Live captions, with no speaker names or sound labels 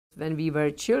when we were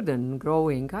children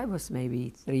growing, I was maybe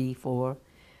 3, 4,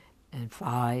 and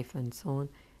 5, and so on.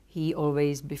 He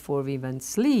always, before we went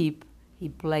sleep, he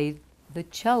played the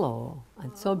cello,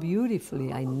 and so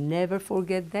beautifully. I never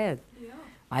forget that. Yeah.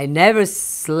 I never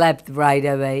slept right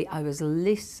away. I was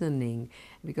listening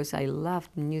because I loved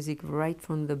music right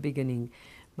from the beginning.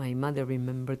 My mother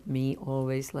remembered me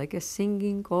always like a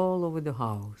singing all over the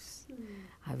house.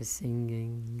 I was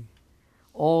singing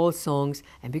all songs,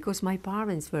 and because my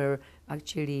parents were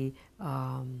actually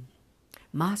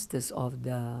masters of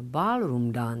the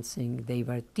ballroom dancing, they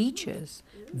were teachers,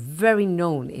 very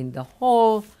known in the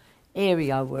whole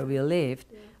area where we lived,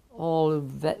 all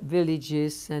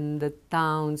villages and the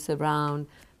towns around.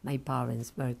 My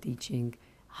parents were teaching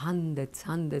hundreds,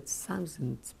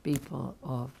 thousands people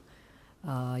of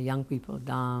young people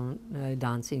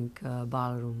dancing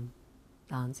ballroom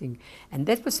dancing, and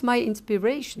that was my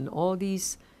inspiration. All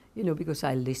these, because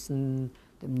I listened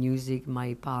the music.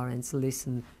 My parents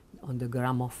listened on the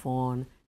gramophone.